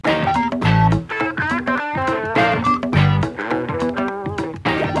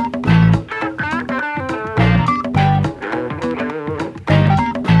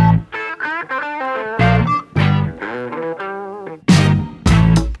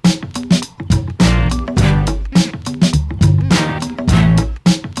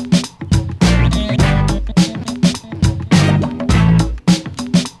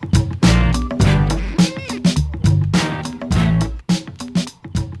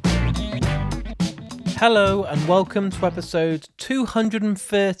Hello and welcome to episode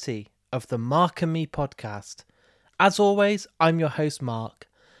 230 of the Mark and Me podcast. As always, I'm your host Mark.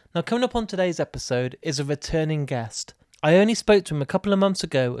 Now coming up on today's episode is a returning guest. I only spoke to him a couple of months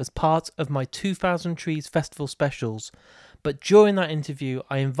ago as part of my 2000 Trees Festival specials, but during that interview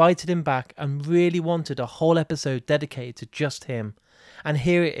I invited him back and really wanted a whole episode dedicated to just him. And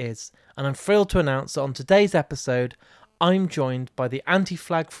here it is, and I'm thrilled to announce that on today's episode I'm joined by the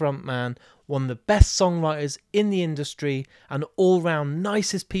Anti-Flag frontman, one of the best songwriters in the industry and all-round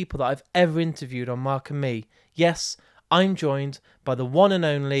nicest people that I've ever interviewed on Mark and Me. Yes, I'm joined by the one and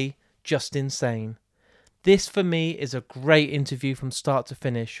only Justin Sane. This for me is a great interview from start to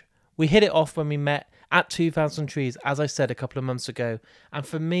finish. We hit it off when we met at 2000 Trees, as I said a couple of months ago, and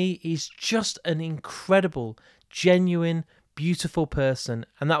for me he's just an incredible, genuine, beautiful person,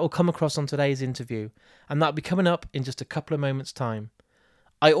 and that will come across on today's interview, and that'll be coming up in just a couple of moments' time.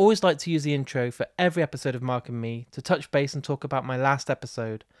 I always like to use the intro for every episode of Mark and Me to touch base and talk about my last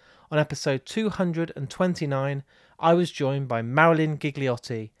episode. On episode 229, I was joined by Marilyn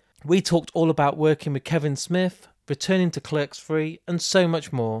Gigliotti. We talked all about working with Kevin Smith, returning to Clerks 3, and so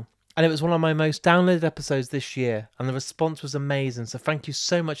much more. And it was one of my most downloaded episodes this year, and the response was amazing, so thank you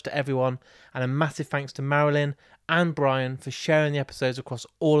so much to everyone, and a massive thanks to Marilyn and Brian for sharing the episodes across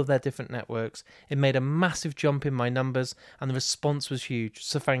all of their different networks. It made a massive jump in my numbers, and the response was huge,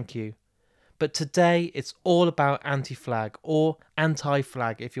 so thank you. But today, it's all about Anti-Flag, or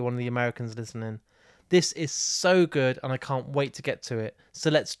Anti-Flag if you're one of the Americans listening. This is so good, and I can't wait to get to it, so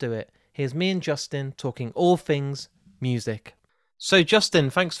let's do it. Here's me and Justin talking all things music. So,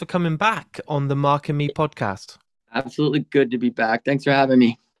 Justin, thanks for coming back on the Mark and Me podcast. Absolutely good to be back. Thanks for having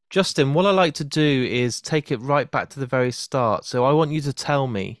me. Justin, what I like to do is take it right back to the very start. So I want you to tell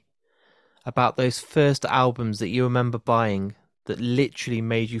me about those first albums that you remember buying that literally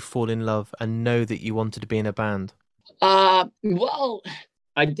made you fall in love and know that you wanted to be in a band. Well,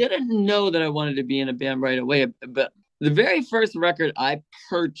 I didn't know that I wanted to be in a band right away, but the very first record I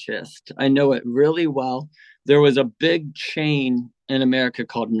purchased, I know it really well. There was a big chain in America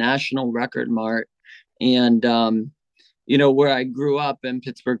called National Record Mart. And, where I grew up in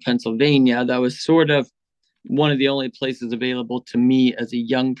Pittsburgh, Pennsylvania, that was sort of one of the only places available to me as a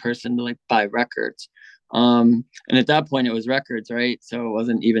young person to buy records. And at that point it was records, right? So it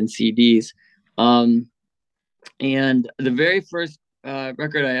wasn't even CDs. And the very first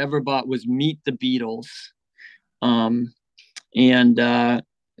record I ever bought was Meet the Beatles.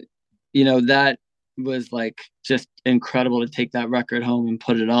 That was just incredible to take that record home and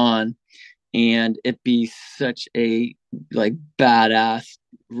put it on and it be such a badass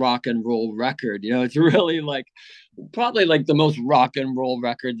rock and roll record. It's really probably the most rock and roll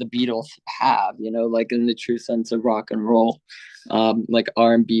record the Beatles have, in the true sense of rock and roll,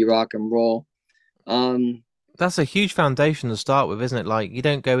 R&B rock and roll. That's a huge foundation to start with, isn't it? You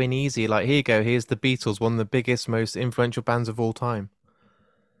don't go in easy. Here you go, here's the Beatles, one of the biggest, most influential bands of all time.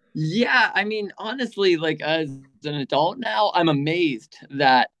 Yeah, I mean, honestly, as an adult now, I'm amazed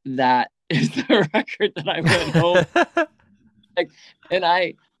that is the record that I went home. And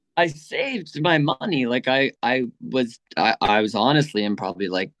I saved my money. I was honestly in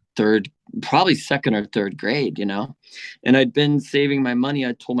probably second or third grade, and I'd been saving my money.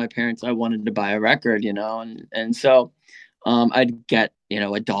 I told my parents I wanted to buy a record, and so I'd get,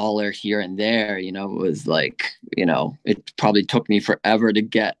 $1 here and there, it was it probably took me forever to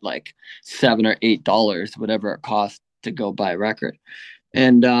get $7 or $8, whatever it cost to go buy a record.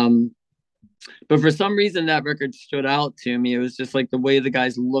 And, but for some reason that record stood out to me. It was just the way the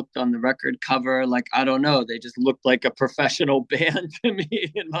guys looked on the record cover. I don't know. They just looked like a professional band to me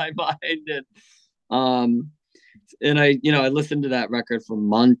in my mind. And I listened to that record for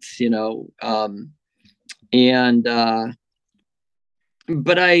months,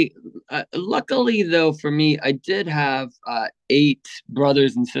 but I luckily though for me, I did have 8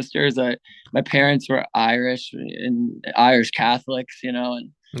 brothers and sisters. My parents were Irish and Irish Catholics,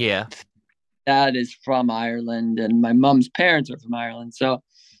 and yeah, dad is from Ireland, and my mom's parents are from Ireland, so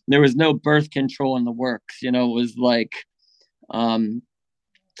there was no birth control in the works. It was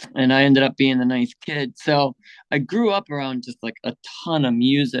and I ended up being the nice kid. So I grew up around just a ton of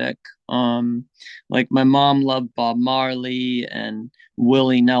music. My mom loved Bob Marley and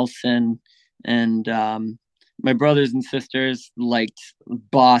Willie Nelson, and my brothers and sisters liked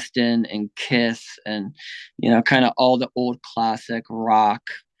Boston and Kiss and, kind of all the old classic rock.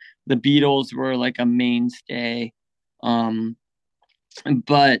 The Beatles were a mainstay. But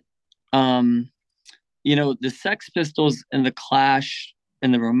the Sex Pistols and the Clash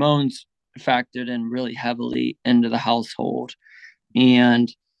and the Ramones factored in really heavily into the household.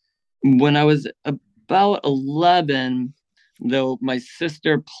 And when I was about 11, though, my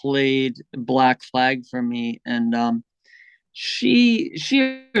sister played Black Flag for me, and she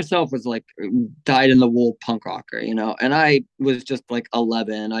herself was like dyed in the wool punk rocker, and I was just like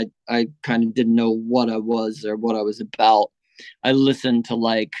 11. I kind of didn't know what I was or what I was about. I listened to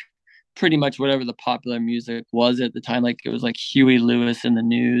like pretty much whatever the popular music was at the time. Like it was like Huey Lewis and the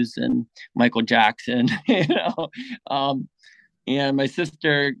News and Michael Jackson, um and my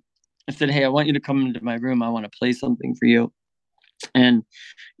sister said, "Hey, I want you to come into my room. I want to play something for you." And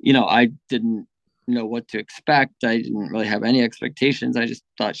I didn't know what to expect. I didn't really have any expectations. I just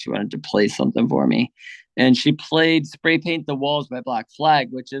thought she wanted to play something for me. And she played Spray Paint the Walls by Black Flag,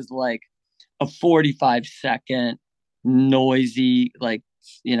 which is like a 45-second noisy, like,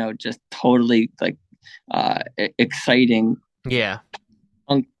 just totally like exciting Yeah.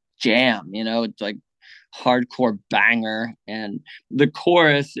 punk jam, it's like hardcore banger. And the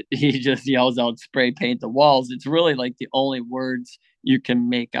chorus, he just yells out "Spray paint the walls." It's really like the only words you can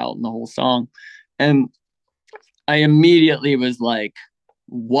make out in the whole song. And I immediately was like,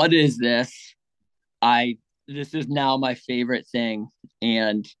 what is this? This is now my favorite thing.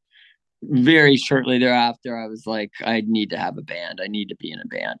 And very shortly thereafter, I was like, I need to have a band. I need to be in a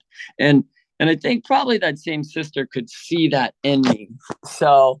band. And I think probably that same sister could see that in me.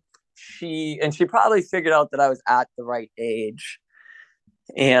 So she probably figured out that I was at the right age.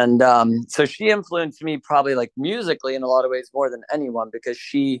 And so she influenced me probably like musically in a lot of ways more than anyone, because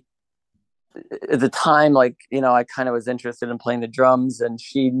she, at the time, like, I kind of was interested in playing the drums, and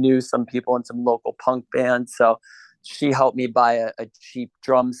she knew some people in some local punk bands. So she helped me buy a cheap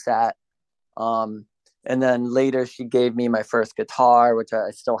drum set. And then later she gave me my first guitar, which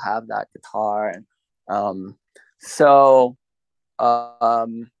I still have that guitar. And so,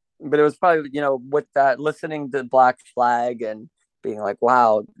 but it was probably, with that, listening to Black Flag and being like,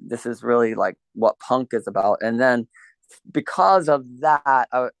 wow, this is really like what punk is about. And then because of that,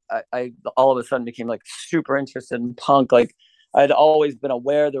 I all of a sudden became like super interested in punk. Like I'd always been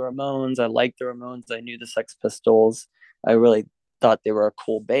aware of the Ramones. I liked the Ramones. I knew the Sex Pistols. I really thought they were a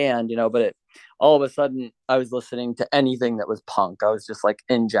cool band, but all of a sudden I was listening to anything that was punk. I was just like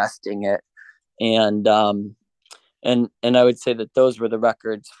ingesting it. And and I would say that those were the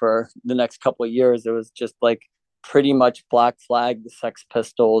records for the next couple of years. It was just like pretty much Black Flag, the Sex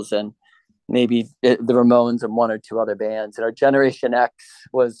Pistols, and maybe the Ramones and one or two other bands. And our Generation X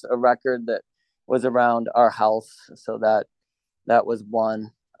was a record that was around our house, so that was one.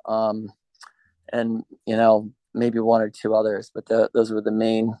 And maybe one or two others, but those were the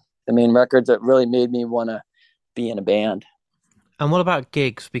main records that really made me want to be in a band. And what about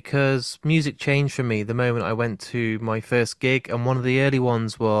gigs? Because music changed for me the moment I went to my first gig, and one of the early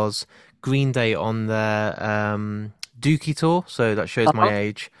ones was Green Day on their Dookie tour, so that shows my Uh-huh.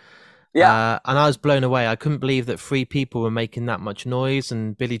 age. Yeah. And I was blown away. I couldn't believe that three people were making that much noise.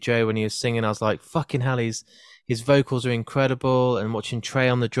 And Billy Joe, when he was singing, I was like, fucking hell, his vocals are incredible. And watching Trey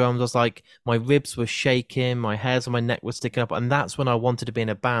on the drums, I was like, my ribs were shaking, my hairs on my neck were sticking up. And that's when I wanted to be in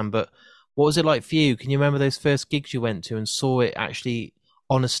a band. But what was it like for you? Can you remember those first gigs you went to and saw it actually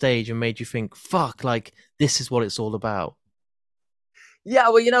on a stage and made you think, fuck, like, this is what it's all about? Yeah,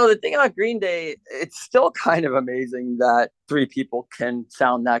 well, the thing about Green Day, it's still kind of amazing that three people can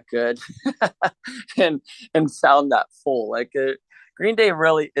sound that good and sound that full. Like Green Day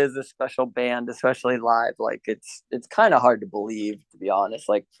really is a special band, especially live. Like it's kind of hard to believe, to be honest,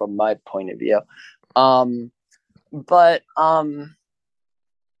 like from my point of view. But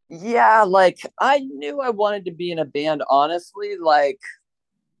yeah, like I knew I wanted to be in a band, honestly, like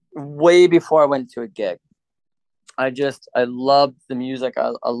way before I went to a gig. I loved the music.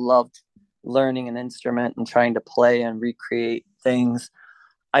 I loved learning an instrument and trying to play and recreate things.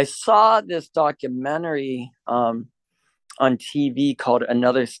 I saw this documentary on TV called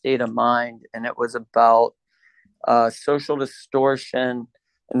Another State of Mind, and it was about Social Distortion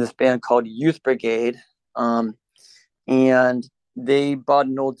and this band called Youth Brigade. And they bought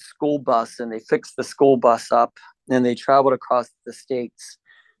an old school bus and they fixed the school bus up, and they traveled across the states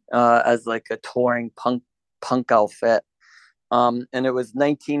as like a touring punk outfit. And it was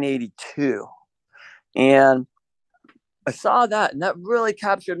 1982. And I saw that, and that really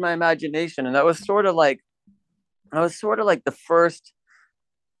captured my imagination. And that was sort of like the first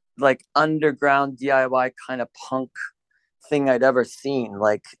like underground DIY kind of punk thing I'd ever seen.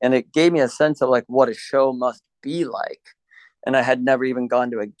 Like, and it gave me a sense of like what a show must be like. And I had never even gone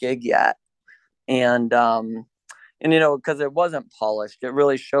to a gig yet. And because it wasn't polished, it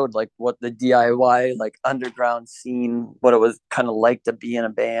really showed like what the DIY like underground scene, what it was kind of like to be in a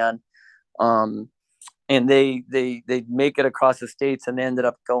band. And they make it across the states, and they ended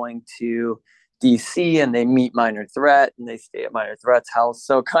up going to DC, and they meet Minor Threat, and they stay at Minor Threat's house.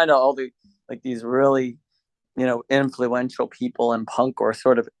 So kind of all the like these really, influential people in punk were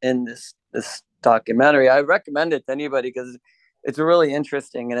sort of in this documentary. I recommend it to anybody because it's really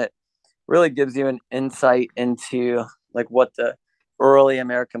interesting, and it really gives you an insight into like what the early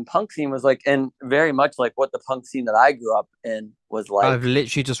American punk scene was like, and very much like what the punk scene that I grew up in was like. I've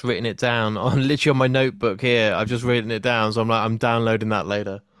literally just written it down on my notebook here. I've just written it down, so I'm downloading that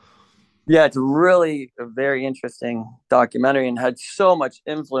later. Yeah, it's really a very interesting documentary and had so much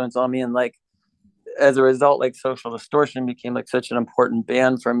influence on me. And like as a result, like Social Distortion became like such an important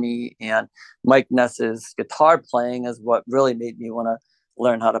band for me. And Mike Ness's guitar playing is what really made me want to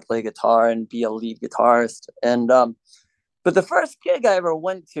learn how to play guitar and be a lead guitarist. And but the first gig I ever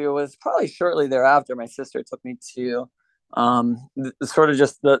went to was probably shortly thereafter. My sister took me to sort of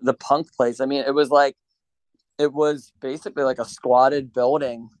just the punk place. I mean, it was basically like a squatted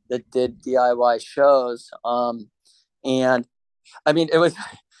building that did DIY shows. And I mean,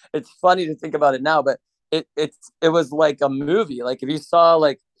 it's funny to think about it now, but it was like a movie. Like if you saw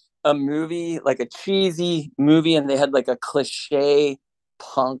like a movie, like a cheesy movie, and they had like a cliche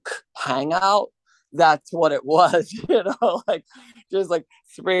punk hangout, that's what it was, like just like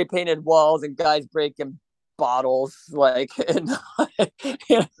spray painted walls and guys breaking bottles, like, and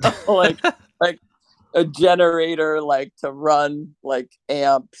like like a generator like to run like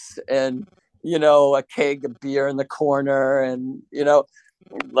amps, and a keg of beer in the corner, and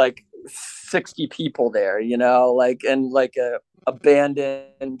like 60 people there, like in like a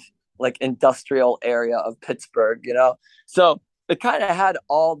abandoned like industrial area of Pittsburgh, so it kind of had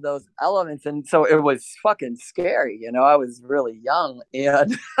all those elements, and so it was fucking scary. I was really young,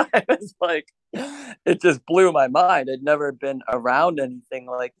 and I was like, it just blew my mind. I'd never been around anything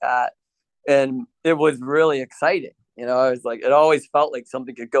like that, and it was really exciting. I was like, it always felt like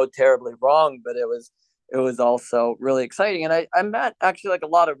something could go terribly wrong, but it was also really exciting. And I met actually like a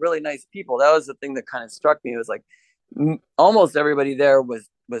lot of really nice people. That was the thing that kind of struck me. It was like almost everybody there was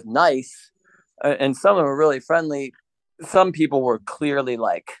nice, and some of them were really friendly. Some people were clearly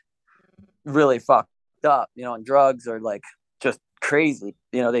like really fucked up, on drugs or like just crazy,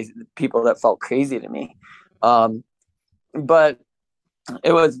 they people that felt crazy to me. But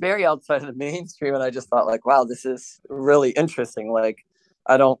it was very outside of the mainstream, and I just thought like, wow, this is really interesting. Like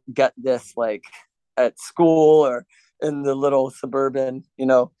I don't get this like at school or in the little suburban,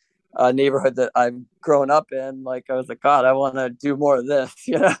 neighborhood that I've grown up in. Like I was like, God, I want to do more of this,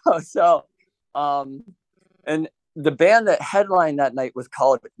 So, and the band that headlined that night was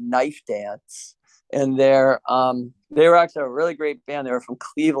called Knife Dance, and they were actually a really great band. They were from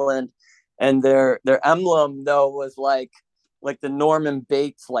Cleveland, and their emblem though was like the Norman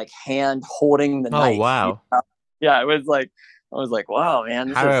Bates like hand holding the knife. Oh wow! Yeah, it was like I was like, wow, man,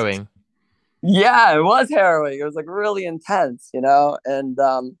 this Harrowing. Yeah, it was harrowing. It was like really intense, and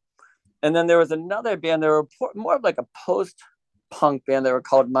then there was another band. They were more of like a post-punk band. They were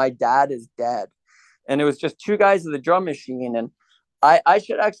called My Dad Is Dead, and it was just two guys with a drum machine. And I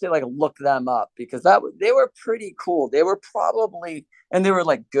should actually like look them up because they were pretty cool. They were probably, and they were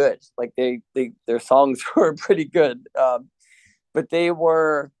like good. Like their songs were pretty good. But they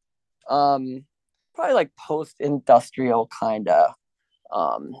were probably like post-industrial kind of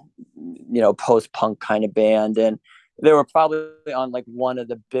post-punk kind of band, and they were probably on like one of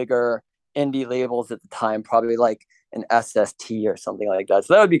the bigger indie labels at the time, probably like an SST or something like that.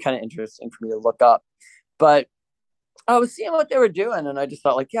 So that would be kind of interesting for me to look up. But I was seeing what they were doing, and I just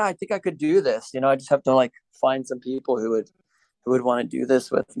thought like, yeah, I think I could do this. I just have to like find some people who would want to do this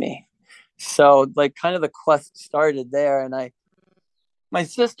with me. So like kind of the quest started there, and my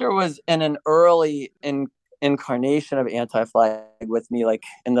sister was in an early incarnation of Anti-Flag with me, like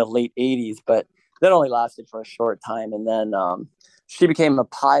in the late 80s, but that only lasted for a short time. And then she became a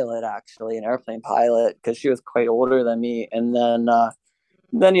pilot, actually, an airplane pilot, because she was quite older than me. And then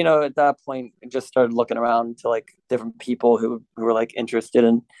at that point, I just started looking around to like different people who were like interested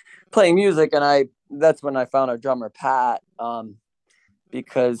in playing music. And that's when I found our drummer, Pat,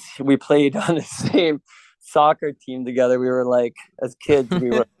 because we played on the same soccer team together. We were like, as kids,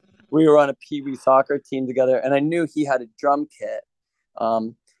 we were on a pee-wee soccer team together, and I knew he had a drum kit.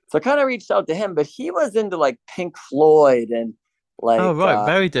 So I kind of reached out to him, but he was into like Pink Floyd and like, oh right,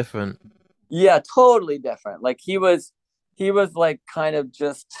 very different. Yeah, totally different. Like he was like kind of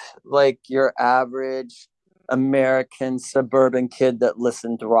just like your average American suburban kid that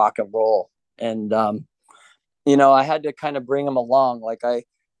listened to rock and roll. And I had to kind of bring him along. Like I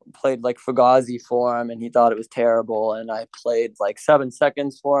played like Fugazi for him, and he thought it was terrible. And I played like 7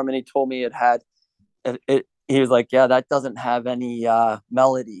 Seconds for him, and he told me he was like, yeah, that doesn't have any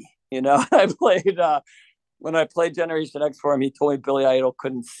melody. You know, I played when I played Generation X for him. He told me Billy Idol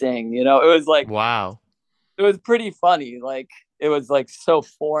couldn't sing. You know, it was like Wow. it was pretty funny. Like it was like so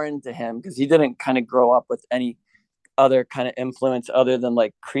foreign to him because he didn't kind of grow up with any other kind of influence other than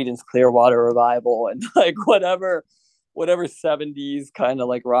like Creedence Clearwater Revival and like whatever 70s kind of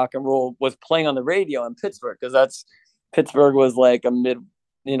like rock and roll was playing on the radio in Pittsburgh, because that's Pittsburgh was like a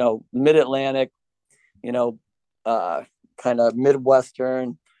mid-Atlantic, you know, kind of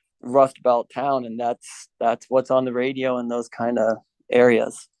Midwestern Rust Belt town, and that's what's on the radio in those kind of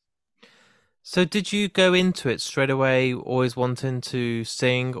areas. So did you go into it straight away always wanting to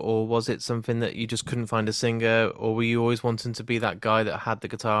sing, or was it something that you just couldn't find a singer, or were you always wanting to be that guy that had the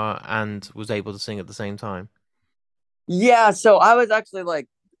guitar and was able to sing at the same time? Yeah, so I was actually like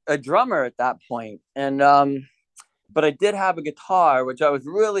a drummer at that point, and but I did have a guitar, which I was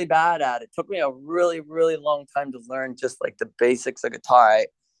really bad at. It took me a really, really long time to learn just like the basics of guitar.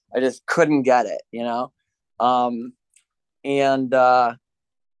 I just couldn't get it, you know? Um, and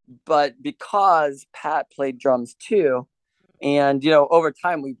but because Pat played drums too, and you know, over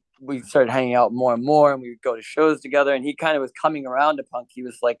time we started hanging out more and more, and we would go to shows together. And he kind of was coming around to punk. He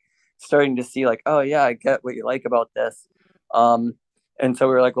was like starting to see like, oh yeah, I get what you like about this. Um, and so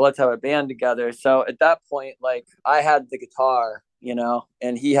we were like, well, let's have a band together. So at that point, like I had the guitar, you know,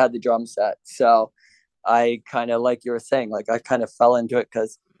 and he had the drum set. So I kind of, like you were saying, like I kind of fell into it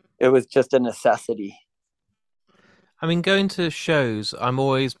because it was just a necessity. I mean, going to shows, I'm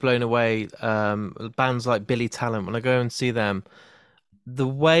always blown away. Bands like Billy Talent, when I go and see them, the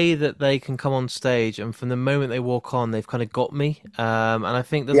way that they can come on stage and from the moment they walk on, they've kind of got me. And I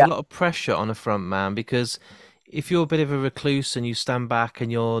think there's a Yeah. lot of pressure on a front man because if you're a bit of a recluse and you stand back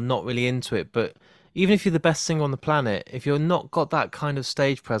and you're not really into it, but even if you're the best singer on the planet, if you're not got that kind of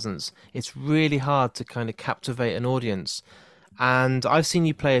stage presence, it's really hard to kind of captivate an audience. And I've seen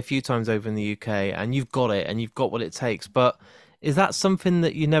you play a few times over in the UK, and you've got it, and you've got what it takes. But is that something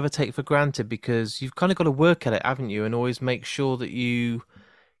that you never take for granted? Because you've kind of got to work at it, haven't you? And always make sure that you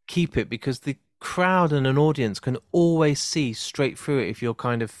keep it, because the crowd and an audience can always see straight through it if you're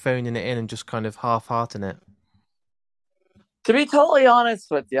kind of phoning it in and just kind of half-hearting it. To be totally honest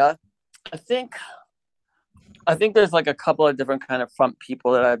with you, I think I think there's like a couple of different kind of front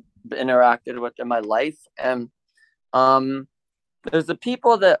people that I've interacted with in my life, and um, there's the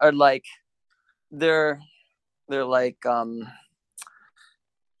people that are like they're they're like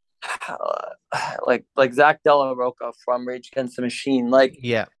Zach Della Rocca from Rage Against the Machine. Like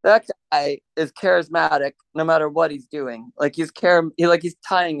Yeah. that guy is charismatic no matter what he's doing. Like he's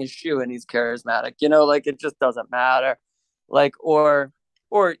tying his shoe and he's charismatic. You know, like it just doesn't matter. Like or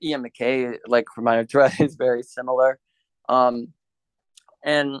Ian McKay, like from Minor Threat, is very similar. Um,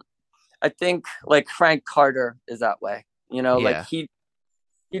 and I think like Frank Carter is that way. You know, like Yeah.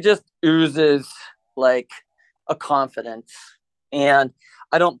 he just oozes like a confidence, and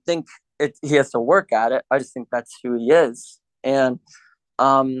I don't think he has to work at it. I just think that's who he is. And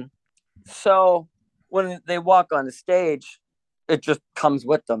um, so when they walk on the stage, it just comes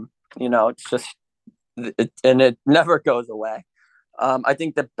with them. You know, it's just and it never goes away. I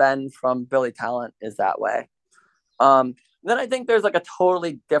think that Ben from Billy Talent is that way. Then I think there's like a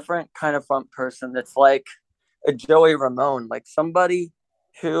totally different kind of front person that's like a Joey Ramone, like somebody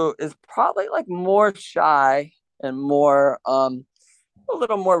who is probably like more shy and more a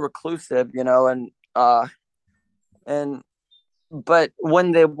little more reclusive, you know, and but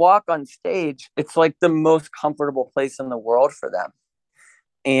when they walk on stage, it's like the most comfortable place in the world for them.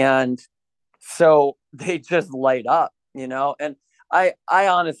 And so they just light up, you know. And I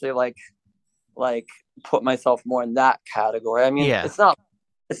honestly like put myself more in that category. I mean, Yeah. it's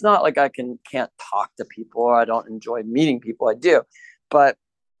not like I can't talk to people or I don't enjoy meeting people. I do. But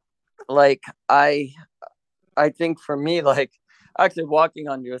like I think for me, like actually walking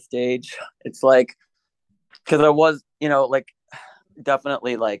onto a stage, it's like because I was, you know, like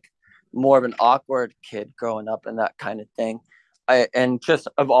definitely like more of an awkward kid growing up and that kind of thing. And just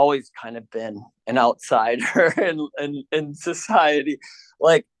I've always kind of been an outsider in society.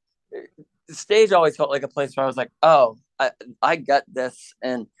 Like the stage always felt like a place where I was like, oh, I get this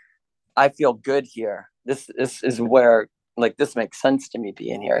and I feel good here. This is where like this makes sense to me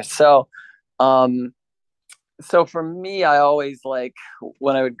being here. Um, so for me, I always like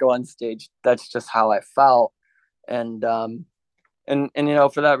when I would go on stage, that's just how I felt. And and you know,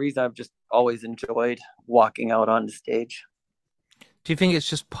 for that reason, I've just always enjoyed walking out on the stage. Do you think it's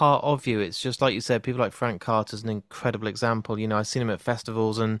just part of you? It's just like you said, people like Frank Carter's an incredible example. You know, I've seen him at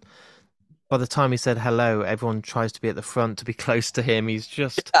festivals, and by the time he said hello, everyone tries to be at the front to be close to him. He's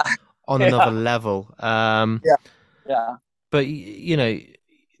just on another Yeah, level. yeah, yeah, But you know,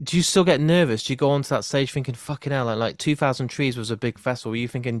 do you still get nervous? Do you go onto that stage thinking, fucking hell, like 2000 Trees was a big festival. Were you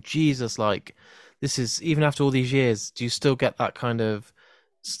thinking, Jesus, like this is, even after all these years, do you still get that kind of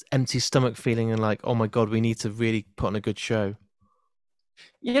empty stomach feeling and like, oh my God, we need to really put on a good show?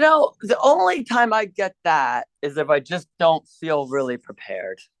 The only time I get that is if I just don't feel really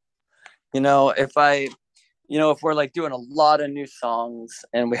prepared. If if we're like doing a lot of new songs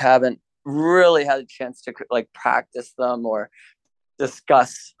and we haven't really had a chance to like practice them or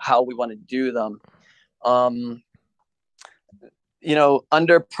discuss how we want to do them. Um,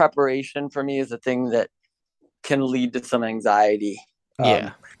 under preparation for me is a thing that can lead to some anxiety.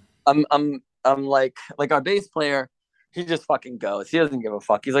 Yeah. I'm like our bass player, he just fucking goes. He doesn't give a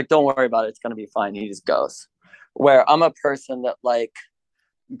fuck. He's like, don't worry about it. It's gonna be fine. He just goes. Where I'm a person that like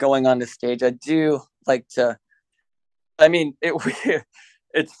going on the stage, I do like to. I mean,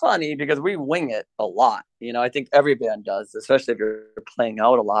 it's funny because we wing it a lot. I think every band does, especially if you're playing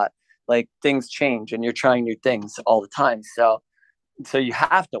out a lot. Like things change and you're trying new things all the time. So you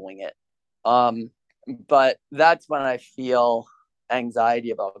have to wing it. But that's when I feel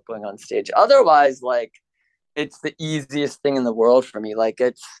anxiety about going on stage. Otherwise, like it's the easiest thing in the world for me. Like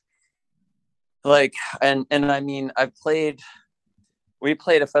it's like and I mean we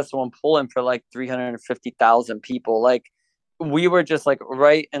played a festival in Poland for like 350,000 people. Like we were just like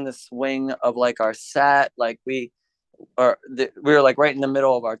right in the swing of like our set. Like we were like right in the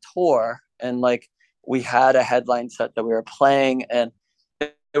middle of our tour, and like we had a headline set that we were playing, and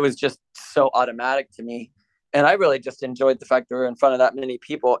it was just so automatic to me. And I really just enjoyed the fact that we were in front of that many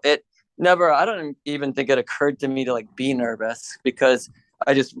people. I don't even think it occurred to me to like be nervous because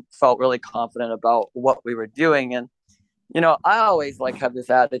I just felt really confident about what we were doing. And I always like have this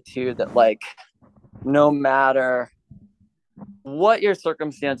attitude that like no matter what your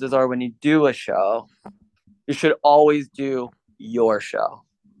circumstances are when you do a show, you should always do your show.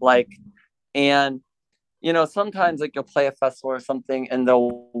 Like, and sometimes like you'll play a festival or something and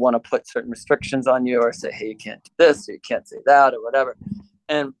they'll want to put certain restrictions on you or say, hey, you can't do this, or you can't say that, or whatever.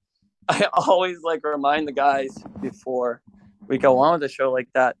 And I always like remind the guys before we go on with a show like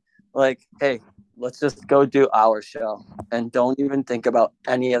that, like, hey, let's just go do our show and don't even think about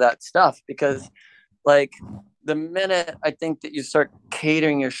any of that stuff. Because like the minute I think that you start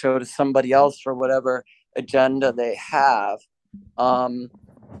catering your show to somebody else for whatever agenda they have,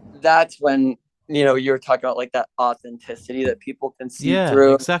 that's when you're talking about like that authenticity that people can see Yeah,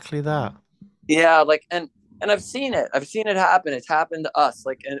 through. exactly that. Yeah, like and I've seen it happen. It's happened to us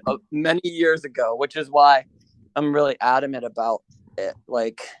like many years ago, which is why I'm really adamant about it.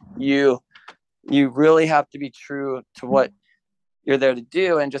 Like you really have to be true to what you're there to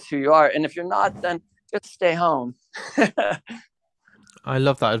do and just who you are. And if you're not, then just stay home. I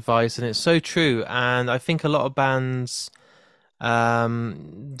love that advice, and it's so true. And I think a lot of bands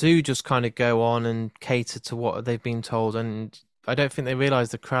do just kind of go on and cater to what they've been told, and I don't think they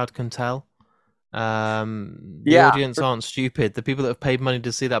realize the crowd can tell. The Yeah. audience aren't stupid. The people that have paid money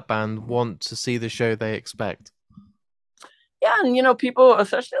to see that band want to see the show they expect. Yeah, and people,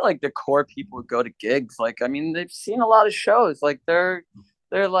 especially like the core people who go to gigs, like I mean, they've seen a lot of shows. Like they're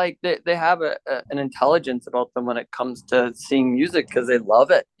like they have an intelligence about them when it comes to seeing music because they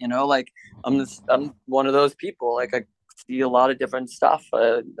love it. Like I'm one of those people. Like I see a lot of different stuff,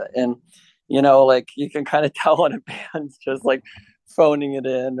 and like you can kind of tell when a band's just like phoning it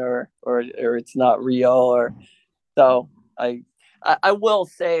in or it's not real. Or so I will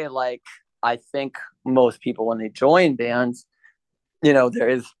say, like I think most people when they join bands, there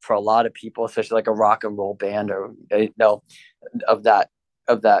is for a lot of people, especially like a rock and roll band or of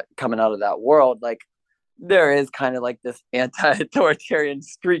that coming out of that world, like there is kind of like this anti-authoritarian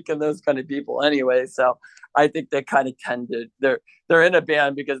streak in those kind of people anyway. So I think they kind of tend to they're in a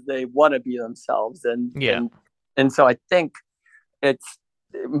band because they want to be themselves, and Yeah. and so I think it's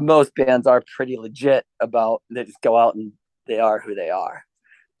most bands are pretty legit about they just go out and they are who they are.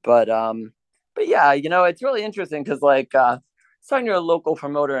 But yeah, it's really interesting because like I was talking to a local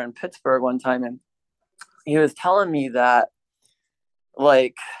promoter in Pittsburgh one time, and he was telling me that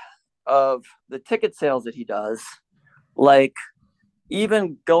like of the ticket sales that he does, like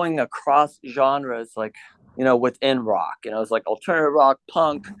even going across genres, like within rock, it's like alternative rock,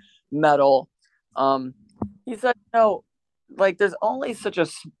 punk, metal. He said, like there's only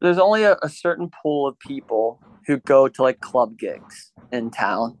a certain pool of people who go to like club gigs in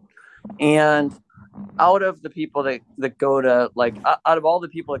town, and out of the people that go to like out of all the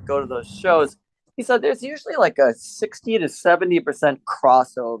people that go to those shows, he said there's usually like a 60 to 70%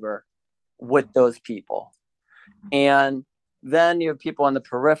 crossover with those people. And then you have people on the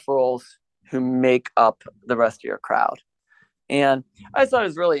peripherals who make up the rest of your crowd. And I thought it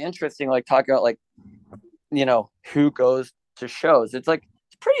was really interesting, like talking about like, who goes to shows. It's like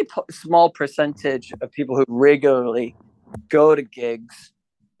a pretty small percentage of people who regularly go to gigs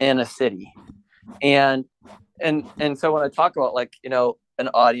in a city. And so when I talk about like, an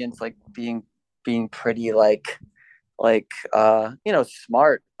audience like being pretty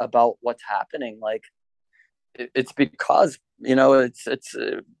smart about what's happening, like it's because it's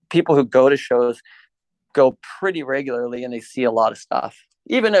people who go to shows go pretty regularly and they see a lot of stuff.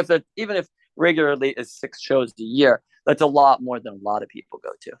 Even if regularly is 6 shows a year, that's a lot more than a lot of people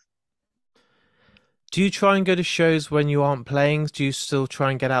go to. Do you try and go to shows when you aren't playing? Do you still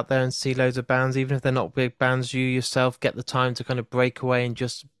try and get out there and see loads of bands, even if they're not big bands? Do you yourself get the time to kind of break away and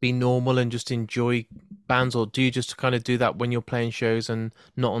just be normal and just enjoy bands, or do you just kind of do that when you're playing shows and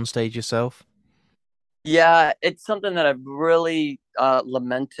not on stage yourself? Yeah, it's something that I've really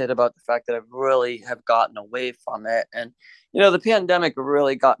lamented about the fact that I've really have gotten away from it. And the pandemic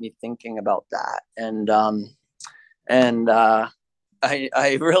really got me thinking about that. And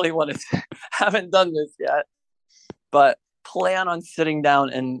I really want to haven't done this yet, but plan on sitting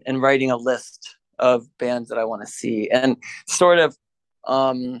down and writing a list of bands that I want to see. And sort of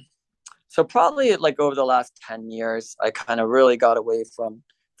so probably like over the last 10 years, I kind of really got away from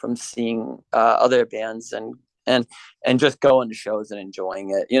seeing other bands and just going to shows and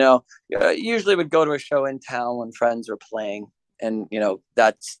enjoying it. Usually would go to a show in town when friends were playing, and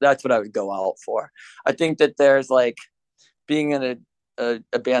that's what I would go out for. I think that there's like being in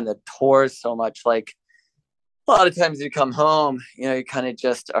a band that tours so much, like a lot of times you come home, you kind of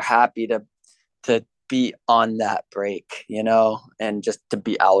just are happy to be on that break, and just to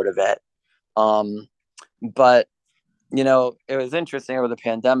be out of it. But it was interesting over the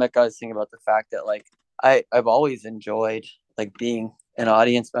pandemic. I was thinking about the fact that like I've always enjoyed like being an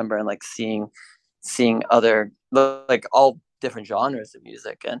audience member and like seeing other like all different genres of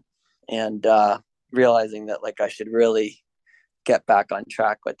music, and realizing that like I should really get back on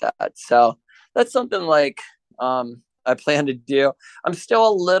track with that. So that's something like I plan to do. I'm still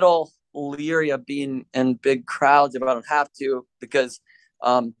a little leery of being in big crowds if I don't have to, because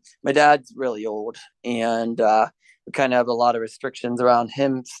my dad's really old, and we kind of have a lot of restrictions around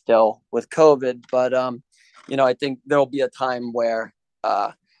him still with COVID. But I think there'll be a time where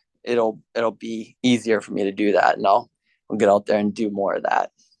it'll be easier for me to do that, and I'll get out there and do more of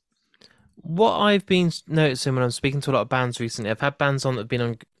that. What I've been noticing when I'm speaking to a lot of bands recently, I've had bands on that have been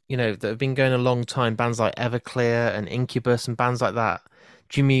on, that have been going a long time, bands like Everclear and Incubus and bands like that,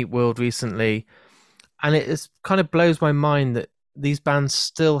 Jimmy Eat World recently, and it is kind of blows my mind that these bands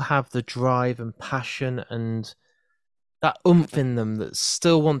still have the drive and passion and that oomph in them that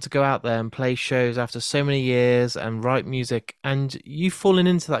still want to go out there and play shows after so many years and write music. And you've fallen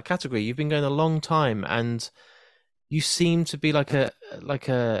into that category. You've been going a long time, and you seem to be like a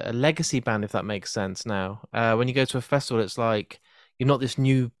legacy band, if that makes sense. Now, when you go to a festival, it's like you're not this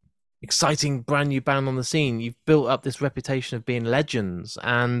new, exciting, brand new band on the scene. You've built up this reputation of being legends,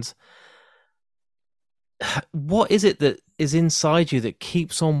 and what is it that is inside you that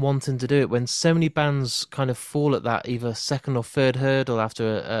keeps on wanting to do it when so many bands kind of fall at that either second or third hurdle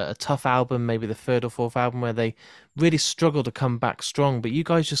after a tough album, maybe the third or fourth album where they really struggle to come back strong, but you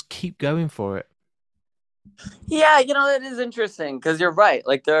guys just keep going for it? Yeah, it is interesting because you're right.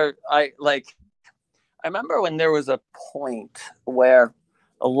 Like I remember when there was a point where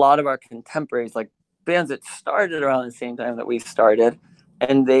a lot of our contemporaries, like bands that started around the same time that we started,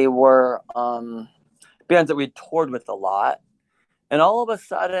 and they were bands that we toured with a lot, and all of a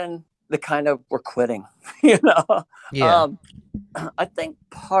sudden they kind of were quitting. you know, Yeah. um, I think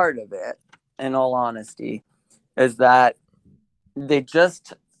part of it, in all honesty, is that they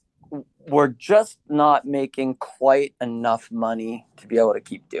just were just not making quite enough money to be able to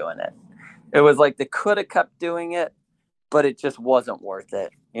keep doing it. It was like they could have kept doing it, but it just wasn't worth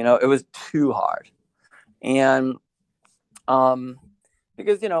it. It was too hard. And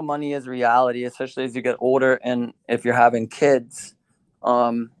because money is reality, especially as you get older, and if you're having kids,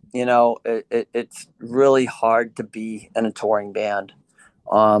 it's really hard to be in a touring band.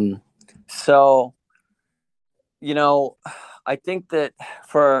 So you know, I think that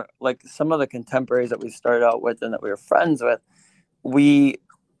for like some of the contemporaries that we started out with and that we were friends with, we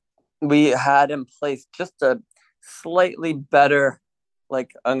we had in place just a slightly better,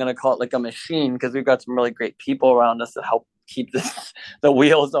 like I'm gonna call it like a machine, because we've got some really great people around us to help keep this the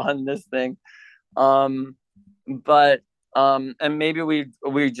wheels on this thing. Um, but and maybe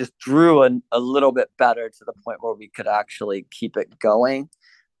we just drew a little bit better to the point where we could actually keep it going.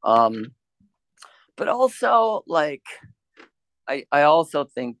 Um, but also like I also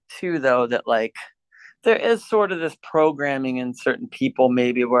think too though that like there is sort of this programming in certain people,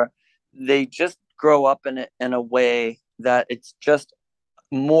 maybe where they just grow up in it in a way that it's just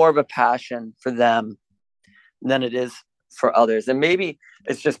more of a passion for them than it is for others. And maybe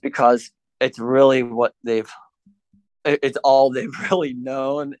it's just because it's really what it's all they've really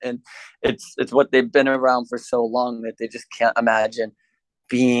known, and it's what they've been around for so long that they just can't imagine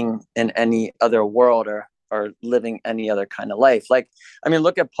being in any other world, or living any other kind of life. Like, I mean,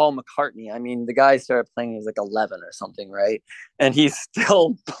 look at Paul McCartney. I mean, the guy started playing when he was like 11 or something, right? And he's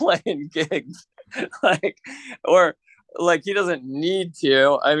still playing gigs. Like, or like, he doesn't need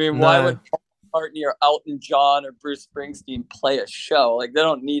to. I mean, why No. would Paul McCartney or Elton John or Bruce Springsteen play a show? Like, they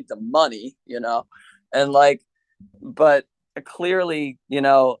don't need the money, And like, but clearly,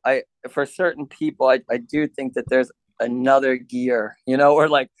 I for certain people, I do think that there's another gear, or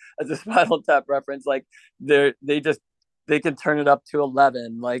like, as a Spinal Tap reference, like they can turn it up to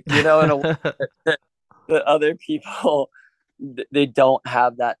 11, like, in a way that other people, they don't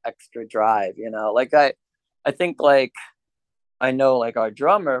have that extra drive, like I think, like, I know, like, our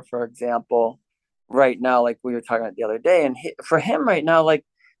drummer, for example, right now, like we were talking about the other day, and for him right now, like,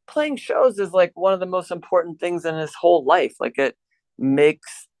 playing shows is like one of the most important things in his whole life. Like, it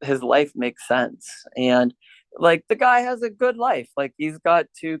makes his life make sense. And like, the guy has a good life. Like, he's got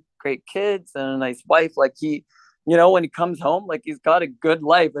two great kids and a nice wife. Like, when he comes home, like, he's got a good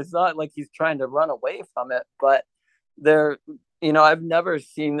life. It's not like he's trying to run away from it, but there, I've never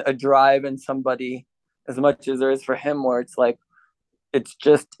seen a drive in somebody as much as there is for him, where it's like, it's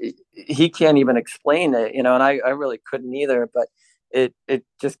just, he can't even explain it, and I really couldn't either, but it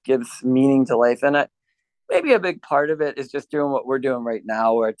just gives meaning to life. And maybe a big part of it is just doing what we're doing right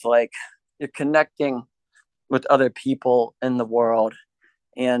now, where it's like, you're connecting with other people in the world.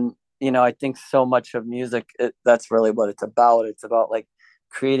 And I think so much of music, that's really what it's about. It's about, like,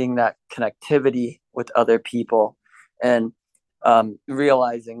 creating that connectivity with other people, and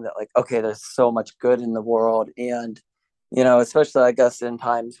realizing that, like, okay, there's so much good in the world. And especially, I guess, in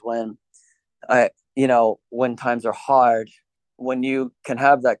times when when times are hard, when you can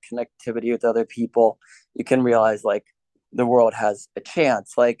have that connectivity with other people, you can realize, like, the world has a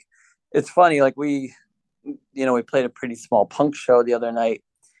chance. Like, it's funny, like, we played a pretty small punk show the other night.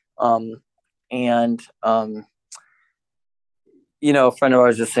 And a friend of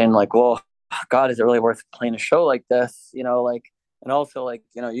ours was saying, like, well, God, is it really worth playing a show like this? Like, and also, like,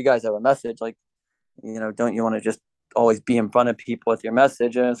 you guys have a message, like, don't you want to just always be in front of people with your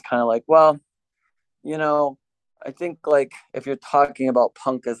message? And it's kind of like, well, I think, like, if you're talking about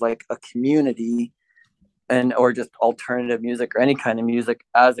punk as like a community, or just alternative music, or any kind of music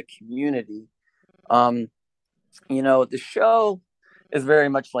as a community, the show is very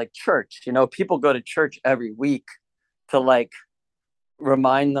much like church. People go to church every week to, like,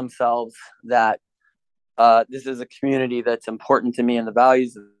 remind themselves that this is a community that's important to me, and the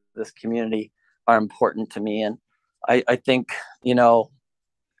values of this community are important to me. And I think,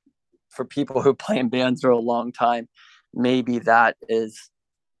 for people who play in bands for a long time, maybe that's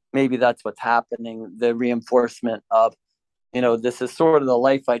what's happening. The reinforcement of, this is sort of the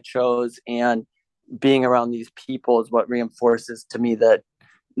life I chose, and being around these people is what reinforces to me that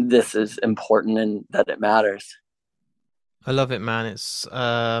this is important and that it matters. I love it, man. It's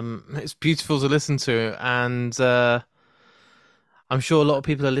beautiful to listen to, and I'm sure a lot of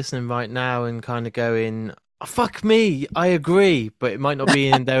people are listening right now and kind of going, "Oh, fuck me, I agree," but it might not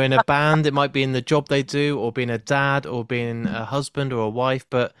be they're in a band, it might be in the job they do, or being a dad, or being a husband or a wife.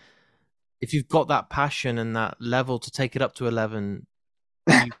 But if you've got that passion and that level to take it up to 11,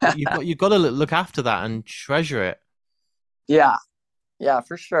 you've got to look after that and treasure it. Yeah,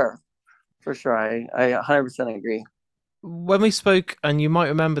 for sure. For sure. I 100% agree. When we spoke, and you might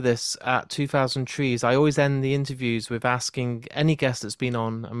remember this at 2000 Trees, I always end the interviews with asking any guest that's been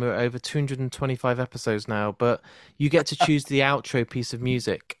on, and we're over 225 episodes now, but you get to choose the outro piece of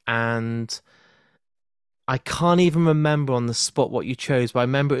music. And I can't even remember on the spot what you chose, but I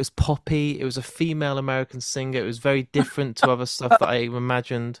remember it was Poppy. It was a female American singer. It was very different to other stuff that I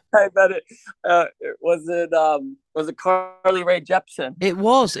imagined. I bet it. Was it Carly Rae Jepsen? It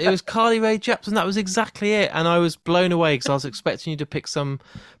was Carly Rae Jepsen. That was exactly it. And I was blown away because I was expecting you to pick some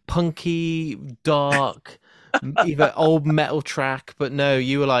punky, dark, either old metal track, but no,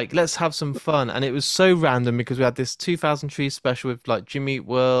 you were like, let's have some fun. And it was so random because we had this 2000 Trees special with, like, Jimmy Eat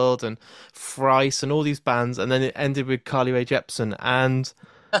World and Thrice and all these bands, and then it ended with Carly Rae Jepsen. And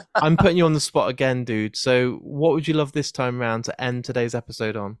I'm putting you on the spot again, dude. So what would you love this time around to end today's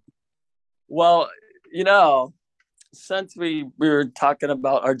episode on? Well, since we were talking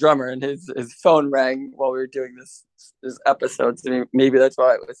about our drummer and his phone rang while we were doing this episode, so maybe that's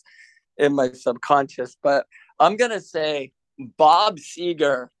why it was in my subconscious. But I'm gonna say Bob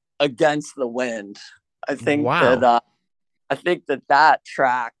Seger, Against the Wind. I think Wow. that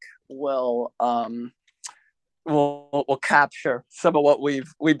track will will capture some of what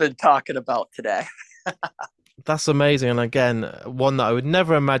we've been talking about today. That's amazing. And again, one that I would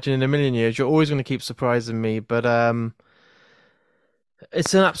never imagine in a million years. You're always going to keep surprising me, but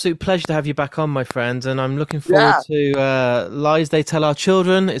it's an absolute pleasure to have you back on, my friend, and I'm looking forward Yeah. to Lies They Tell Our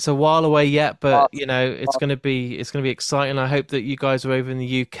Children. It's a while away yet, but Awesome. it's gonna be exciting. I hope that you guys are over in the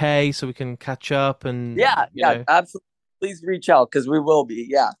UK so we can catch up and Yeah, absolutely. Please reach out because we will be.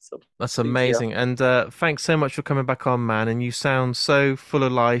 Yeah. So that's please do. amazing. And thanks so much for coming back on, man. And you sound so full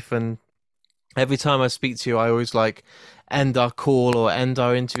of life. And every time I speak to you, I always like end our call or end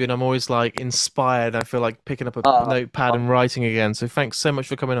our interview, and I'm always like inspired. I feel like picking up a Uh, notepad and writing again. So thanks so much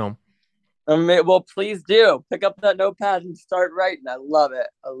for coming on. well, please do pick up that notepad and start writing. I love it.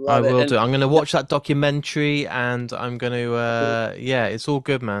 I I love it. will And do. I'm going to watch that documentary, and I'm going to, yeah, it's all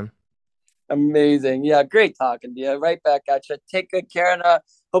good, man. amazing. Yeah, great talking to you. Right back at you. Take good care, and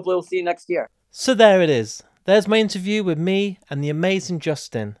hopefully we'll see you next year. So there it is. There's my interview with me and the amazing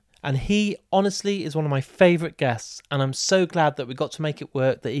Justin. And he honestly is one of my favourite guests. And I'm so glad that we got to make it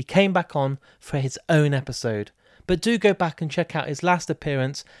work, that he came back on for his own episode. But do go back and check out his last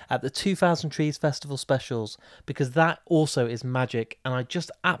appearance at the 2000 Trees Festival specials, because that also is magic. And I just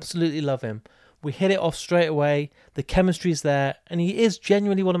absolutely love him. We hit it off straight away. The chemistry's there. And he is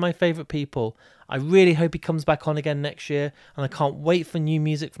genuinely one of my favourite people. I really hope he comes back on again next year, and I can't wait for new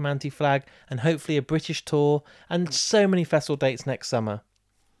music from Anti-Flag and hopefully a British tour and so many festival dates next summer.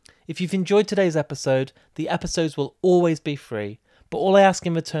 If you've enjoyed today's episode, the episodes will always be free, but all I ask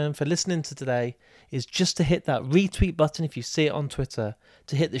in return for listening to today is just to hit that retweet button if you see it on Twitter,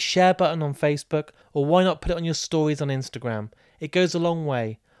 to hit the share button on Facebook, or why not put it on your stories on Instagram. It goes a long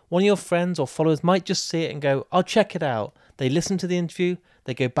way. One of your friends or followers might just see it and go, I'll check it out. They listen to the interview,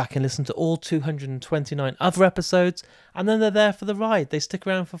 they go back and listen to all 229 other episodes, and then they're there for the ride. They stick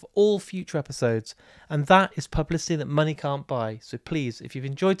around for all future episodes. And that is publicity that money can't buy. So please, if you've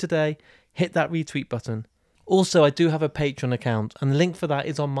enjoyed today, hit that retweet button. Also, I do have a Patreon account, and the link for that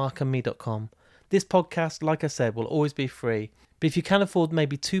is on markandme.com. This podcast, like I said, will always be free. But if you can afford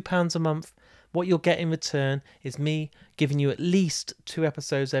maybe £2 a month, what you'll get in return is me giving you at least 2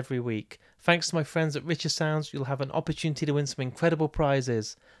 episodes every week. Thanks to my friends at Richer Sounds, you'll have an opportunity to win some incredible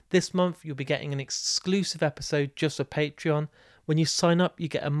prizes. This month, you'll be getting an exclusive episode just for Patreon. When you sign up, you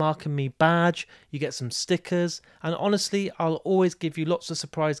get a Mark and Me badge, you get some stickers, and honestly, I'll always give you lots of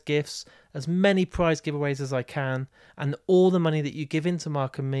surprise gifts, as many prize giveaways as I can, and all the money that you give into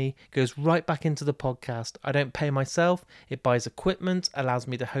Mark and Me goes right back into the podcast. I don't pay myself, it buys equipment, allows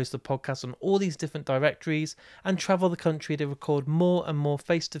me to host the podcast on all these different directories, and travel the country to record more and more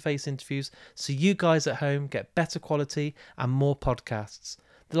face-to-face interviews so you guys at home get better quality and more podcasts.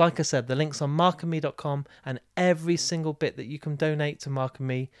 Like I said, the link's on markandme.com, and every single bit that you can donate to Mark and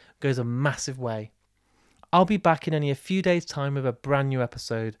Me goes a massive way. I'll be back in only a few days' time with a brand new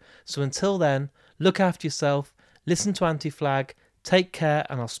episode. So until then, look after yourself, listen to Anti-Flag, take care,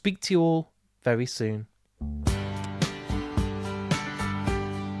 and I'll speak to you all very soon.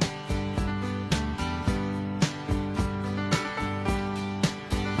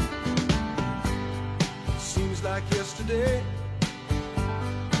 Seems like yesterday,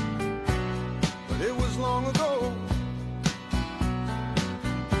 but it was long ago.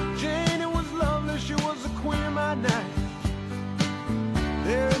 Jane, it was lovely, she was the queen of my night.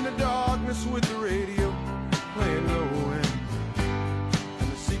 There in the darkness with the radio playing low end,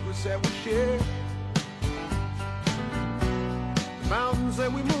 and the secrets that we shared, the mountains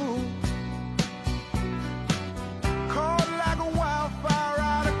that we moved, caught like a wildfire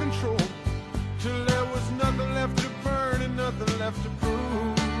out of control, till there was nothing left to burn and nothing left to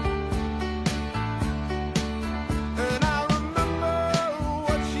prove. And I remember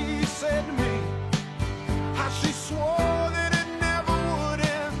what she said to me, how she swore that it never would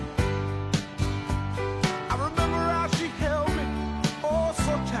end. I remember how she held me oh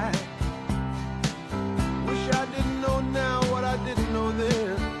so tight. Wish I didn't know now what I didn't know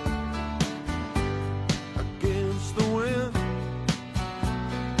then. Against the wind,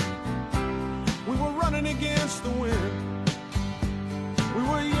 we were running against the wind. We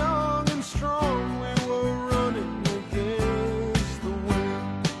were young and strong, we were running against the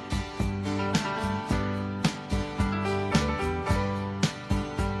wind.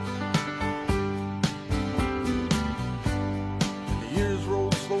 And the years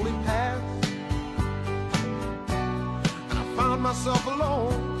rolled slowly past, and I found myself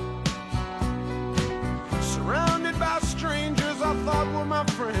alone, surrounded by strangers I thought were my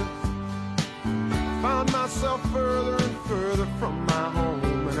friends. found myself further and further from my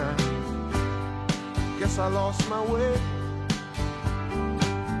home, and I guess I lost my way.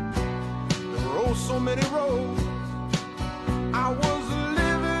 There were oh so many roads. I was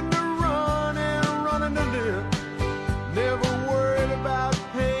living to run and running to live. Never worried about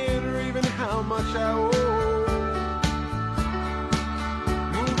paying or even how much I owe.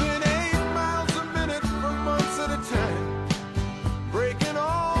 Moving 8 miles a minute for months at a time, breaking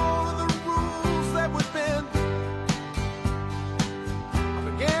all of the rules that would bend. I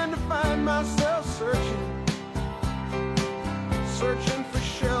began to find myself searching for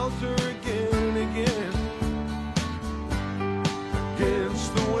shelter again and again. Against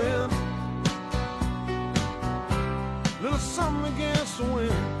the wind, little something against the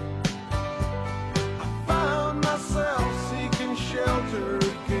wind. I found myself seeking shelter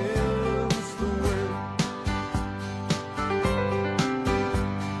against the wind.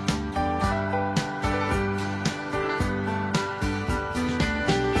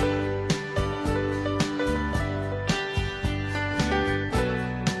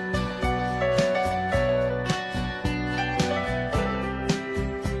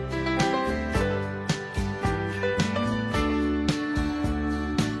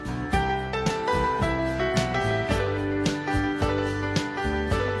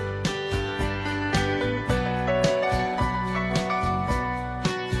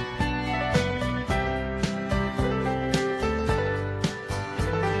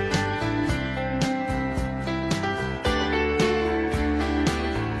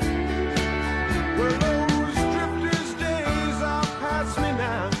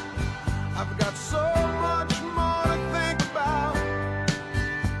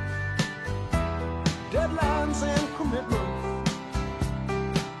 Deadlines and commitments.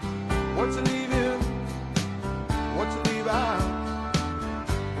 What to leave in, what to leave out.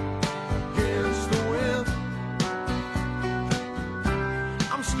 Against the wind,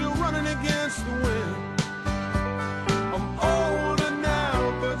 I'm still running against the wind.